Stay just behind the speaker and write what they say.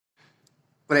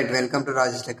Right, welcome to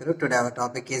Raj's Lecture. Today our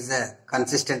topic is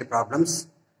consistent problems.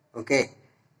 Okay,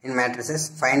 in matrices,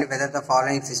 find whether the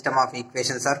following system of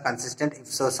equations are consistent. If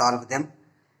so, solve them.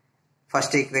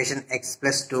 First equation, x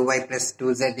plus 2y plus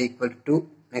 2z equal to 2.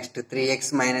 Next,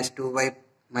 3x minus 2y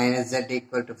minus z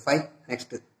equal to 5.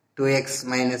 Next, 2x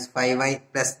minus 5y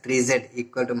plus 3z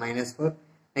equal to minus 4.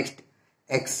 Next,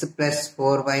 x plus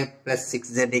 4y plus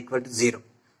 6z equal to 0.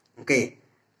 Okay,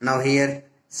 now here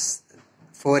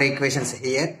 4 equations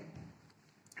here.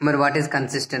 మరి what is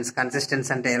consistence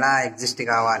అంటే ఎలా exist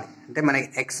కావాలి అంటే మనకి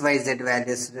XYZ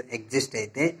values exist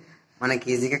అయితే మనకి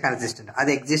ఈజీగా consistent.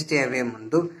 అది ఎగ్జిస్ట్ అయ్యే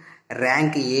ముందు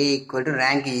rank A equal to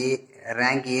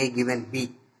rank a given B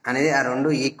అనేది ఆ రెండు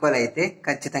ఈక్వల్ అయితే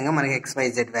ఖచ్చితంగా మనకి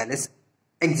XYZ వాల్యూస్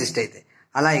ఎగ్జిస్ట్ అవుతాయి.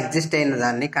 అలా ఎగ్జిస్ట్ అయిన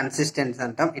దాన్ని కన్సిస్టెన్స్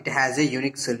అంటాం. It has a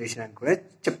unique solution అని కూడా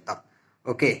చెప్తాం.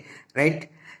 Okay right,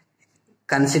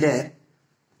 consider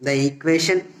the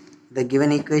equation, the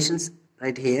given equations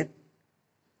right here.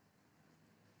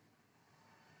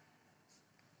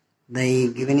 The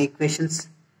given equations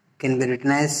can be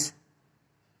written as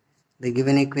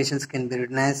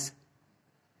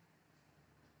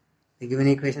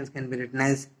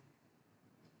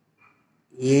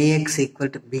ax equal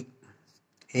to b.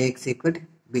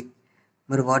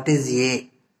 But what is a?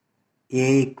 A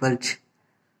equal to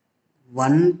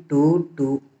 1 2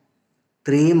 2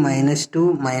 3 minus 2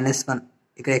 minus 1.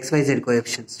 ఇక్కడ XYZ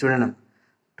coefficients చూడండి,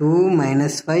 2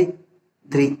 minus 5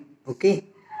 3. okay,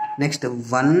 next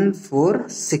 1 4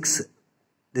 6,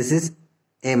 this is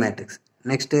A matrix.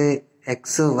 Next x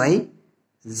y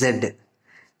z.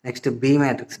 Next B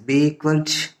matrix, B equal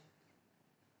to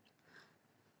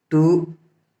 2,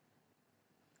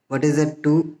 what is that,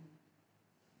 2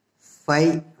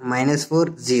 5 minus 4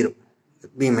 0,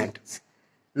 B matrix.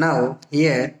 Now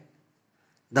here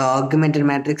the augmented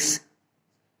matrix,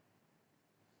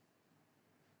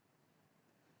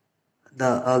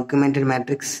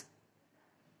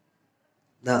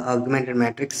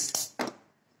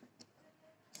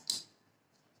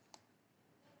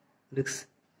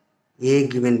 A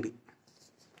given B.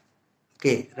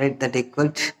 Okay, right, that equal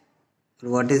to,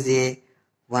 what is A?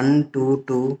 1 2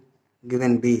 2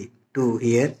 given B 2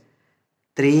 here.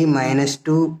 3 minus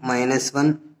 2 minus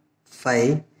 1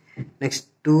 5. Next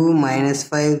 2 minus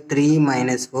 5 3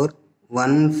 minus 4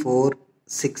 1 4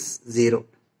 6 0.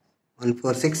 1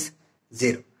 4 6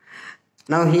 0.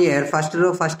 Now here first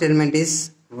row first element is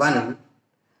 1,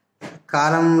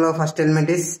 column లో first element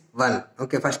is 1.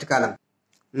 okay, first column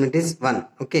element is 1.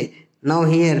 okay, now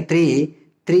here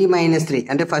 3 minus 3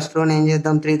 అంటే first రోని ఏం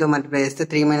చేద్దాం, 3 తో multiply చేస్తే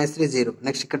 3 minus 3 0.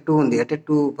 Next ఇక్కడ 2 ఉంది అంటే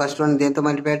 2 first రోని దేంతో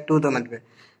మల్టిప్లై, 2 తో మల్టిప్లై,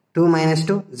 2 minus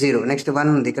 2 0. నెక్స్ట్ 1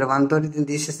 ఉంది, ఇక్కడ 1 తోటి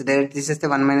తీసేస్తే డైరెక్ట్ తీసేస్తే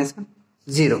 1 minus 1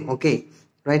 0. Okay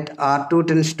right, R2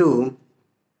 tends to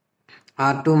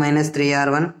R2 minus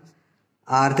 3R1,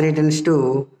 R3 tends to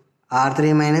R3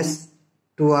 minus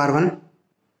 2R1.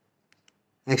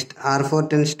 next R4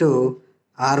 tends to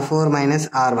R4 minus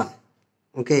R1.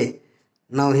 okay,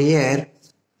 now here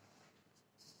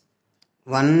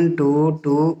 1 2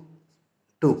 2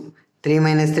 2, 3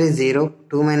 minus 3 0,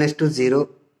 2 minus 2 0,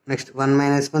 next 1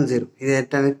 minus 1 0. ఇది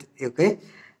ఎట్లా, okay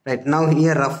right. now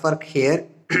here rough work here.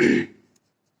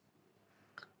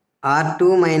 R2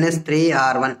 minus 3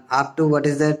 R1, R2 what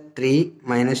is that, 3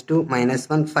 minus 2 minus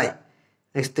 1 5.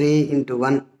 next 3 into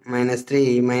 1 minus 3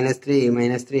 minus 3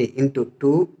 minus 3 into 2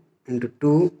 into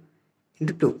 2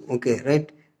 into 2. okay right,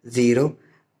 0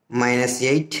 minus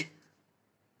 8,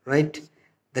 right,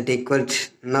 that equals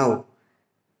now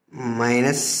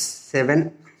minus 7.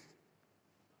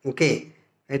 okay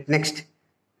right, next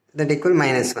that equal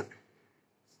minus 1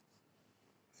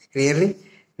 clearly.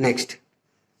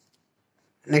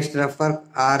 next rough work,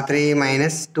 R3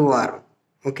 minus 2R1.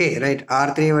 okay right,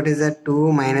 R3 what is that,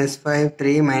 2 minus 5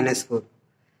 3 minus 4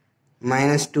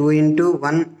 minus 2 into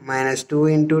 1 minus 2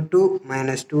 into 2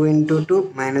 minus 2 into 2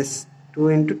 minus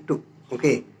 2 into 2.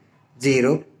 okay,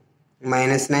 0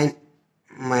 minus 9.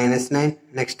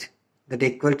 next that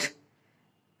equals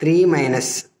 3 minus,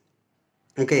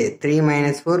 okay, 3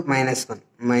 minus 4 minus 1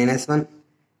 minus 1.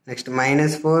 next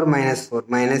minus 4 minus 4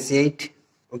 minus 8.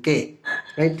 okay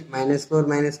right, minus 4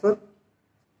 minus 4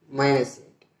 minus 8.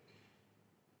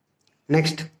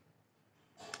 next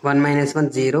 1 minus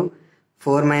 1 0,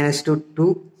 4 minus 2 2,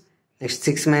 next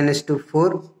 6 minus 2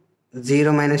 4,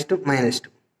 0 minus 2 minus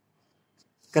 2.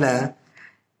 ఇక్కడ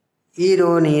ఈ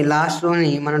రోని last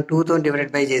రోని మనం 2 తో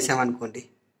divide by చేసామనుకోండి,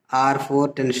 R4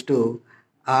 tends to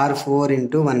R4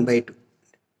 into 1/2.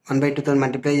 1/2 తో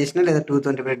multiply చేసినా లేదా 2 తో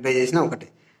divide by చేసినా ఒకటే.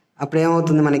 అప్పుడు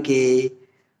ఏమవుతుంది మనకి,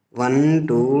 1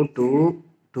 2 2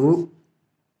 2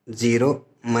 0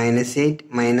 minus 8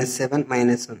 minus 7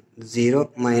 minus 1 0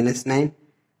 minus 9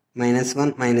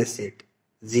 -1 -8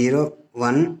 0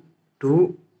 1 2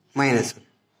 -1.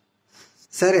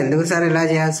 Sir ఎందుకు సార్ ఇలా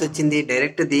చేయాల్సి వచ్చింది?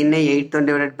 డైరెక్ట్ దీన్నే 8తో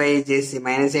డివైడెడ్ బై చేసి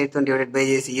 -8తో డివైడెడ్ బై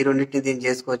చేసి ఈ రెండింటిని దీన్ని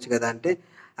చేసుకోవచ్చు కదా అంటే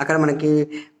అక్కడ మనకి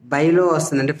బైలో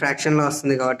వస్తుంది, అంటే ఫ్రాక్షన్లో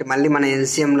వస్తుంది కాబట్టి మళ్ళీ మన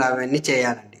ఎల్సిఎంలో అవన్నీ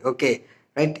చేయాలండి. Okay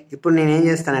right. ఇప్పుడు నేను ఏం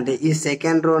చేస్తానంటే ఈ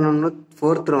సెకండ్ రోను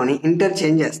ఫోర్త్ రోని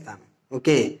ఇంటర్చేంజ్ చేస్తాను.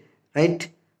 Okay right.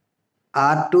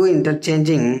 R2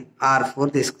 interchanging R4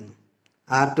 తీసుకుందాం.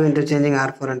 R2 ఇంటర్చేంజింగ్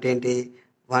R4 అంటే ఏంటి?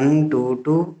 1 2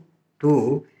 2 2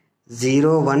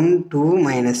 0 1 2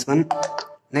 -1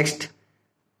 next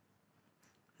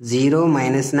 0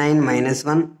 -9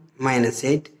 -1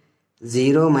 -8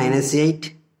 0 -8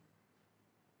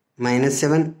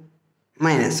 -7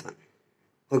 -1.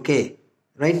 Okay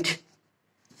right.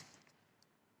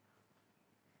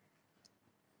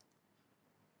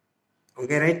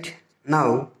 Okay right. Now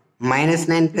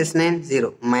 -9 + 9 0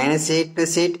 -8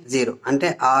 + 8 0 అంటే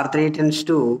R3 tends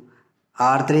to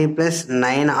R3 +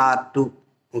 9 R2.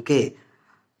 Okay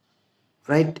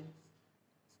right.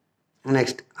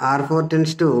 Next R4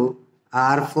 tends to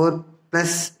R4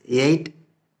 + 8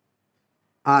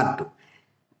 R2.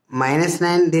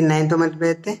 -9 దీన్ని 9తో మల్టిప్లై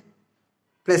అయితే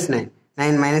 +9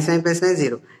 9 -9 + 9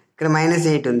 0. ఇక్కడ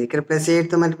 -8 ఉంది, ఇక్కడ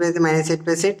 +8తో మల్టిప్లై అయితే -8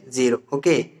 + 8 0.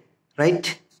 Okay right.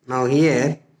 Now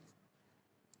here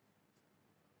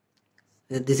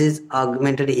this is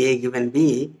augmented A given B,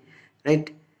 right?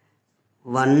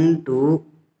 1 2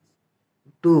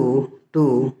 2 2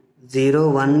 0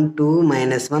 1 2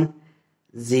 -1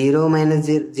 0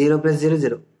 0 + 0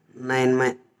 0 9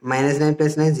 -9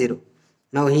 + 9 0.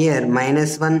 Now here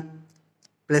 -1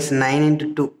 + 9 into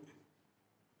 2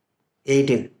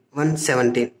 18 1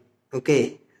 17. Okay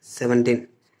 17.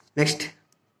 Next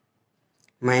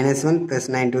 -1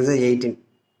 + 9 2 is 18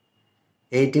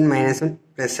 18 -1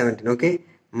 + 17. Okay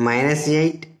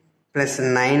 -8 +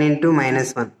 9 into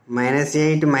 -1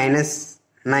 -8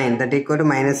 - 9 that equal to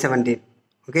 -17.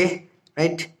 Okay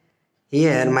right.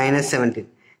 Here -17.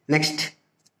 Next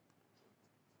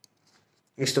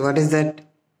what is that?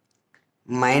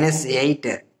 -8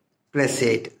 +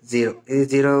 8 0. This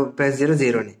 0 + 0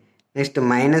 0 ni. Next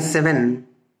 -7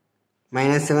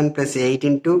 + 8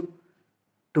 into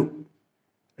 2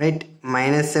 right.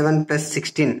 -7 +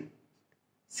 16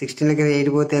 16లోకి 8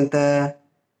 పోతే ఎంత?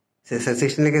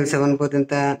 16లోకి 7 పోతే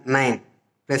ఎంత? 9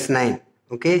 + 9.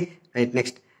 Okay right.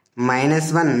 Next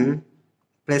 -1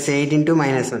 + 8 into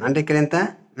 -1 అంటే ఇక్కడ ఎంత?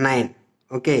 9.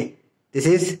 Okay this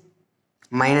is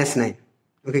 -9.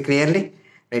 Okay clearly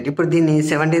right. ఇప్పుడు దీన్ని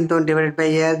 17తో divided by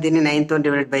చేయాలి, దీన్ని 9తో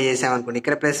డివైడెడ్ బై చేసామనుకోండి,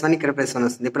 ఇక్కడ +1 ఇక్కడ +1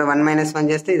 వస్తుంది. ఇప్పుడు 1 - 1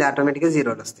 చేస్తే ఇది ఆటోమేటిక్గా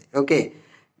 0 వస్తాయి. ఓకే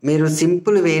మీరు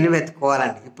సింపుల్ వేని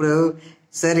వెతుక్కోవాలండి. ఇప్పుడు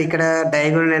సార్ ఇక్కడ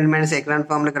డయాగోనల్ ఎలిమెంట్స్ ఎకరాన్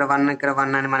ఫామ్లో ఇక్కడ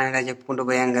 1 అని మనం ఇలా చెప్పుకుంటూ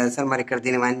పోయాం కదా సార్, మరి ఇక్కడ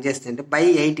దీన్ని 1 చేస్తే అంటే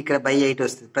 /8 ఇక్కడ /8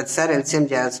 వస్తుంది. ప్రతిసారి ఎల్సిఎం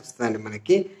చేయాల్సి వస్తుందండి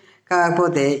మనకి.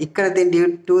 కాకపోతే ఇక్కడ దీన్ని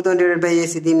 2తో డివైడ్ బై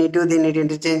చేసి దీన్ని 2 దీన్ని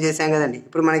ఇంటర్చేంజ్ చేసాం కదండి.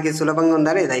 ఇప్పుడు మనకి సులభంగా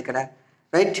ఉందా లేదా ఇక్కడ?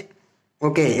 రైట్.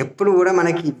 ఓకే ఎప్పుడు కూడా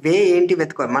మనకి వే ఏంటి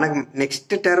వెతుకోవాలి, మనకు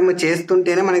నెక్స్ట్ టర్మ్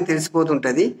చేస్తుంటేనే మనకి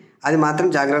తెలిసిపోతుంటుంది, అది మాత్రం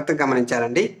జాగ్రత్తగా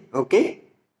గమనించాలండి. Okay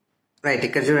right.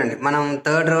 ఇక్కడ చూడండి మనం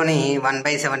థర్డ్ రోని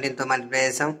 1/17తో మల్టిప్లై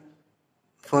చేసాం,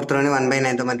 ఫోర్త్ రోని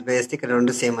 1/9తో మల్టిప్లై చేస్తే ఇక్కడ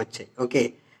రెండు సేమ్ వచ్చాయి. Okay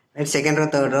right. Second row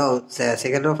third row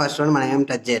second row first రోని మనం ఏం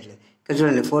టచ్ చేయట్లేదు. ఇక్కడ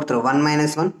చూడండి ఫోర్త్ రో 1 -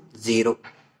 1 0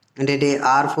 అంటే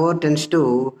R4 tends to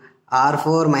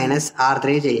R4 -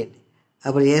 R3 చేయండి.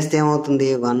 అప్పుడు చేస్తే ఏమవుతుంది?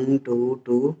 1 2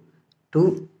 2 2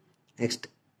 next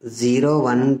 0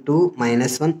 1 2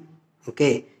 -1 okay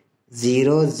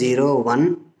 0 0 1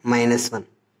 -1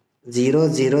 0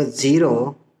 0 0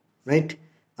 right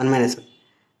 1 -1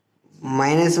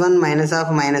 -1 minus of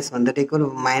 -1 that equal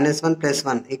 -1 +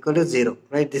 1 equal to 0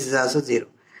 right. This is also 0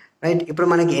 right. ఇప్పుడు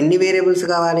మనకి ఎన్ని వేరియబుల్స్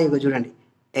కావాలి? ఇక చూడండి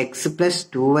x +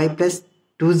 2y +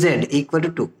 2z equal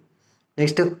to 2.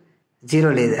 Next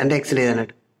 0 లేదు అంటే x లేదు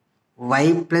అన్నట్టు. y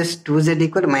 + 2z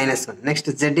equal -1. Next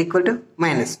z equal to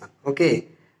 -1. Okay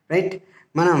right.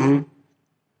 మనం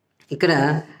ఇక్కడ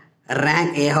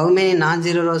rank how many non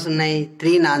zero rose ఉన్నాయి?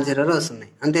 3 నాన్ జీరో రోస్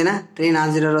ఉన్నాయి అంతేనా? 3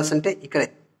 నాన్ జీరో రోస్ అంటే ఇక్కడ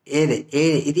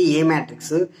ఇది ఏ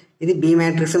మ్యాట్రిక్స్, ఇది బి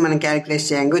మ్యాట్రిక్స్ మనం క్యాలిక్యులేట్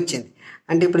చేయంగా వచ్చింది.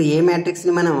 అంటే ఇప్పుడు ఏ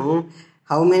మ్యాట్రిక్స్ని మనం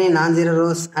how many non zero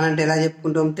rose అని అంటే ఎలా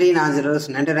చెప్పుకుంటాం? 3 నాన్ జీరో రోస్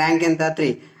ఉన్నాయి అంటే ర్యాంక్ ఎంత?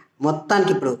 3.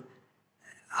 మొత్తానికి ఇప్పుడు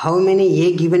how many a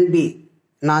given B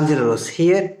non zero rose?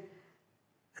 Here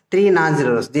 3 non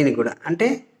zero rose. దీనికి కూడా అంటే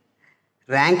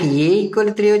ర్యాంక్ ఏ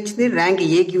ఈక్వల్ 3 వచ్చింది, ర్యాంక్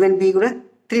ఏ గివెన్ బి కూడా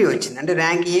 3 వచ్చింది. అంటే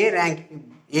rank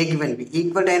a given B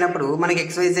equal అయినప్పుడు మనకి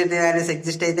XYZ వాల్యూస్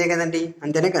ఎగ్జిస్ట్ అయితే కదండి,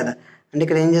 అంతేనే కదా. అంటే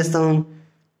ఇక్కడ ఏం చేస్తాం?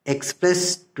 x +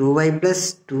 2y +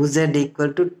 2z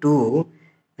equal to 2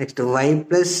 next y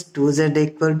 + 2z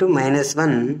equal to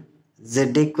 -1 z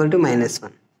equal to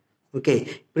 -1 okay,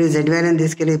 ఇప్పుడు ఈ z వాల్యూని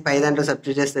తీసుకెళ్ళి పై దాంట్లో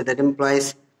సబ్స్టిట్యూట్ చేస్తే that employees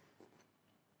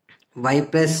y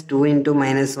plus 2 into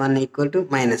 -1 equal to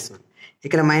 -1.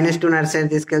 ఇక్కడ -2 అటు సైడ్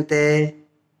తీసుకెళ్తే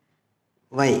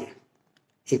y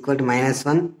equal to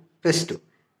 -1 plus 2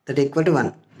 that equal to 1.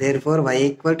 There four y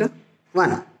equal to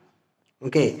 1.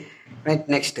 Okay right.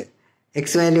 Next x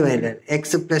value x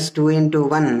plus 2 into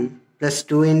 1 plus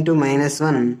 2 into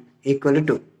 -1 equal to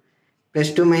 2.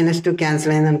 Plus 2 -2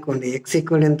 cancel అయింది అనుకోండి, x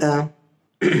equal ఎంత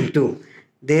 2.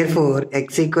 There four x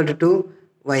equal to 2,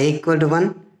 y equal to 1,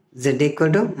 z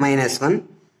equal to -1.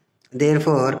 There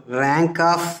four rank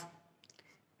of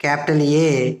capital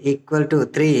A equal to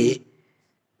 3.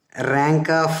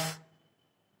 Rank of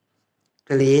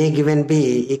A given B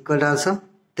equal to also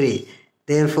 3.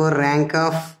 Therefore rank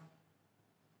of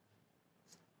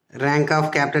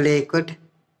capital A equal to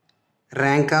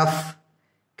rank of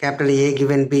capital A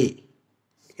given B.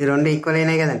 ఈ రెండు equal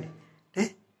అయినాయి కదండి. అంటే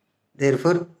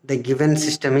therefore the given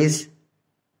system is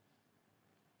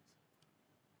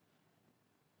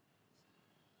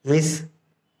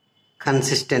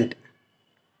consistent.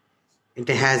 It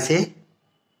has a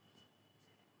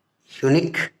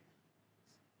unique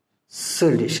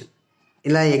solution.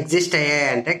 ఇలా exist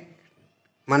అయ్యాయంటే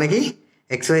మనకి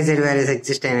XYZ values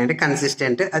exist అయ్యాయంటే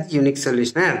consistent, అది unique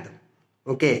solution అని అర్థం.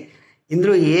 ఓకే,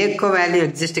 ఇందులో ఏ ఒక్క వాల్యూ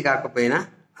ఎగ్జిస్ట్ కాకపోయినా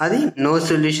అది నో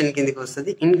సొల్యూషన్ కిందకి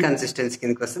వస్తుంది, ఇన్కన్సిస్టెన్సీ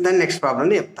కిందకి వస్తుంది. దాన్ని నెక్స్ట్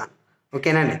ప్రాబ్లమ్లో చెప్తాను.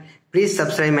 ఓకేనండి. Please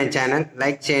subscribe my channel,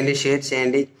 like చేయండి, షేర్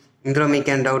చేయండి. ఇందులో మీకు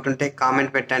ఏమైనా డౌట్ ఉంటే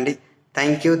కామెంట్ పెట్టండి.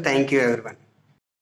 Thank you everyone.